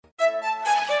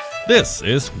This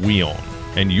is WION,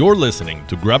 and you're listening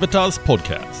to Gravitas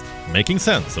podcast, making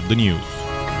sense of the news.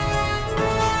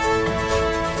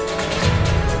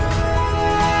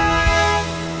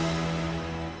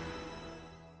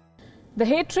 The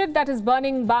hatred that is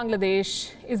burning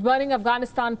Bangladesh is burning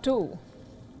Afghanistan too.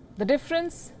 The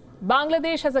difference?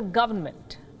 Bangladesh has a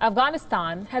government.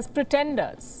 Afghanistan has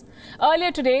pretenders.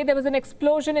 Earlier today, there was an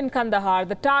explosion in Kandahar.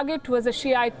 The target was a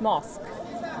Shiite mosque.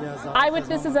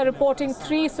 Eyewitnesses are reporting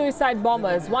 3 suicide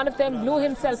bombers. One of them blew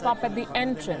himself up at the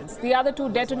entrance. The other 2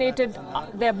 detonated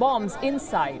their bombs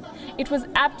inside. It was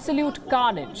absolute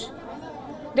carnage.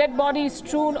 Dead bodies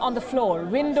strewn on the floor,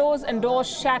 windows and doors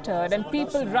shattered, and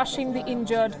people rushing the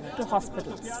injured to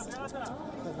hospitals.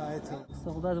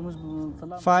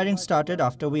 Firing started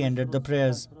after we ended the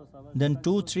prayers. Then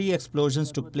 2-3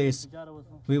 explosions took place.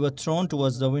 We were thrown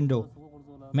towards the window.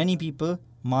 Many people,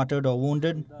 martyred or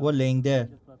wounded, were laying there.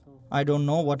 I don't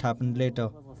know what happened later.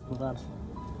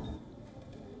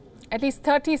 At least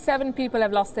 37 people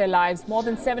have lost their lives. More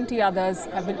than 70 others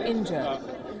have been injured.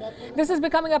 This is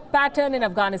becoming a pattern in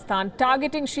Afghanistan,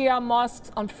 targeting Shia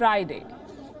mosques on Friday.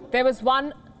 There was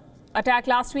one attack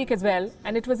last week as well,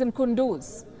 and it was in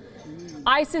Kunduz.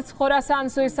 ISIS Khorasan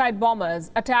suicide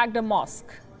bombers attacked a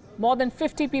mosque. More than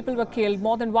 50 people were killed,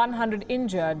 more than 100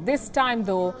 injured. This time,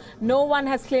 though, no one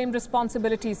has claimed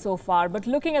responsibility so far. But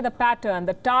looking at the pattern,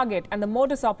 the target and the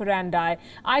modus operandi,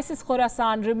 ISIS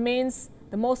Khorasan remains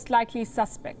the most likely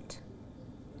suspect.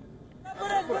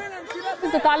 What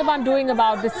is the Taliban doing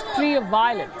about this spree of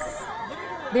violence?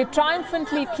 They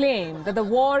triumphantly claim that the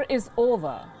war is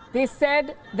over. They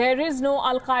said there is no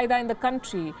Al-Qaeda in the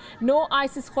country, no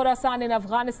ISIS Khorasan in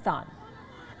Afghanistan.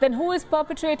 Then who is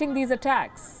perpetrating these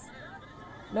attacks?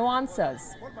 No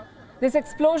answers. This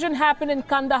explosion happened in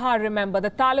Kandahar, remember,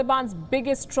 the Taliban's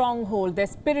biggest stronghold, their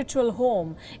spiritual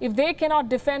home. If they cannot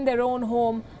defend their own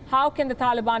home, how can the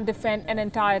Taliban defend an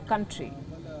entire country?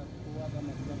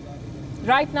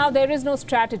 Right now, there is no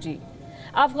strategy.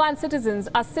 Afghan citizens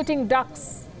are sitting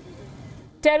ducks.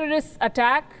 Terrorists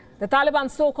attack. The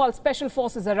Taliban's so-called special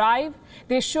forces arrive.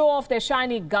 They show off their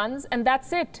shiny guns, and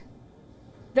that's it.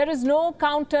 There is no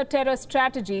counter-terror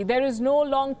strategy. There is no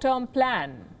long-term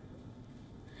plan.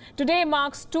 Today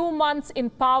marks 2 months in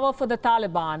power for the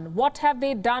Taliban. What have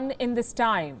they done in this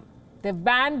time? They've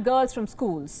banned girls from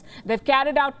schools. They've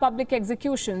carried out public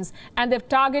executions, and they've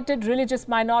targeted religious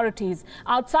minorities.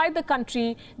 Outside the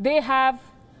country, they have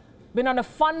been on a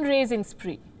fundraising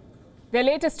spree. Their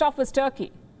latest stop was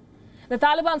Turkey. The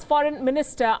Taliban's foreign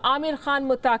minister, Amir Khan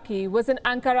Muttaqi, was in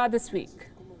Ankara this week.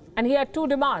 And he had 2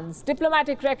 demands: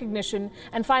 diplomatic recognition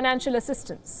and financial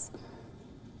assistance.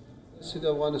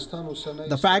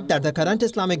 The fact that the current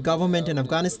Islamic government in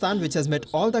Afghanistan, which has met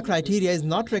all the criteria, is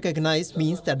not recognized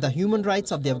means that the human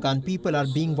rights of the Afghan people are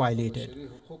being violated.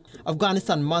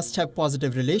 Afghanistan must have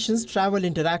positive relations, travel,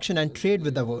 interaction and trade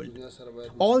with the world.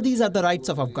 All these are the rights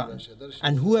of Afghans.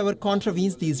 And whoever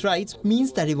contravenes these rights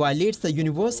means that he violates the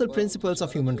universal principles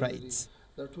of human rights.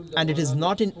 And it is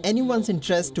not in anyone's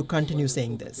interest to continue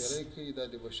saying this.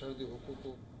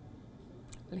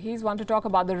 He's one to talk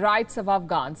about the rights of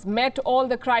Afghans. Met all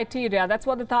the criteria. That's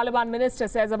what the Taliban minister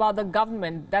says about the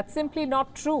government. That's simply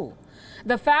not true.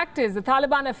 The fact is, the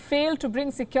Taliban have failed to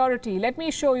bring security. Let me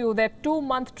show you their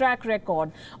 2-month track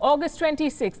record. August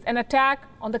 26th, an attack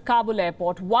on the Kabul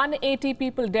airport. 180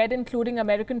 people dead, including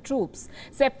American troops.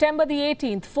 September the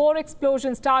 18th, 4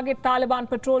 explosions target Taliban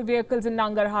patrol vehicles in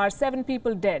Nangarhar. 7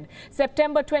 people dead.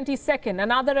 September 22nd,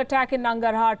 another attack in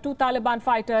Nangarhar. 2 Taliban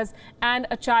fighters and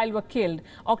a child were killed.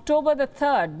 October the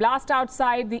 3rd, blast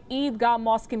outside the Eidgah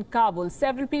mosque in Kabul.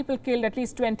 Several people killed, at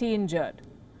least 20 injured.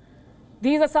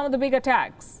 These are some of the big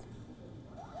attacks.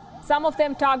 Some of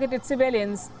them targeted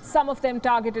civilians, some of them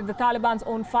targeted the Taliban's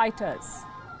own fighters.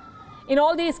 In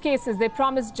all these cases, they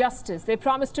promised justice. They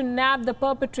promised to nab the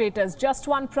perpetrators. Just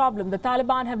one problem: the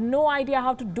Taliban have no idea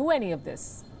how to do any of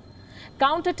this.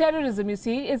 Counter-terrorism, you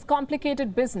see, is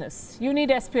complicated business. You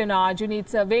need espionage, you need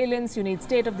surveillance, you need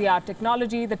state-of-the-art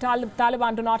technology. The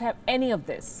Taliban do not have any of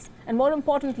this. And more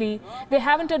importantly, they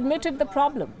haven't admitted the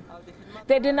problem.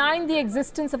 They're denying the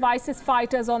existence of ISIS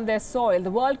fighters on their soil.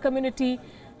 The world community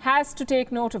has to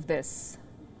take note of this.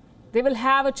 They will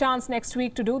have a chance next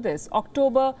week to do this.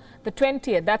 October the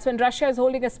 20th, that's when Russia is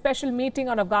holding a special meeting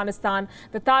on Afghanistan.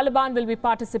 The Taliban will be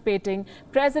participating.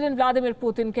 President Vladimir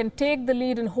Putin can take the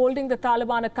lead in holding the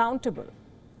Taliban accountable.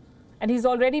 And he's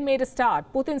already made a start.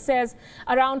 Putin says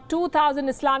around 2,000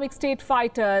 Islamic State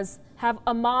fighters have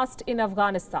amassed in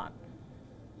Afghanistan.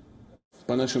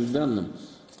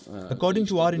 According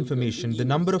to our information, the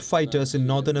number of fighters in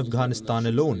northern Afghanistan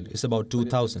alone is about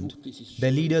 2,000.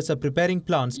 Their leaders are preparing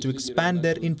plans to expand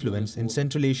their influence in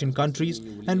Central Asian countries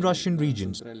and Russian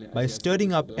regions by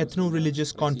stirring up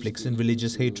ethno-religious conflicts and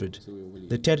religious hatred.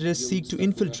 The terrorists seek to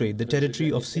infiltrate the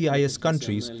territory of CIS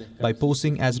countries by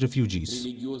posing as refugees.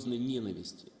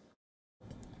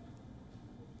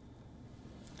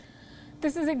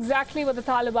 This is exactly what the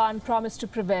Taliban promised to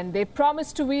prevent. They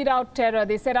promised to weed out terror.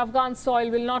 They said Afghan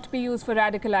soil will not be used for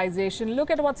radicalization.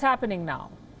 Look at what's happening now.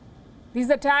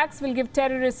 These attacks will give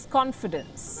terrorists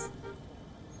confidence.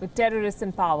 With terrorists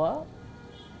in power,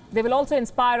 they will also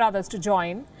inspire others to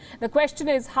join. The question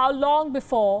is how long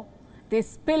before they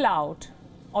spill out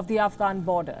of the Afghan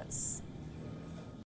borders.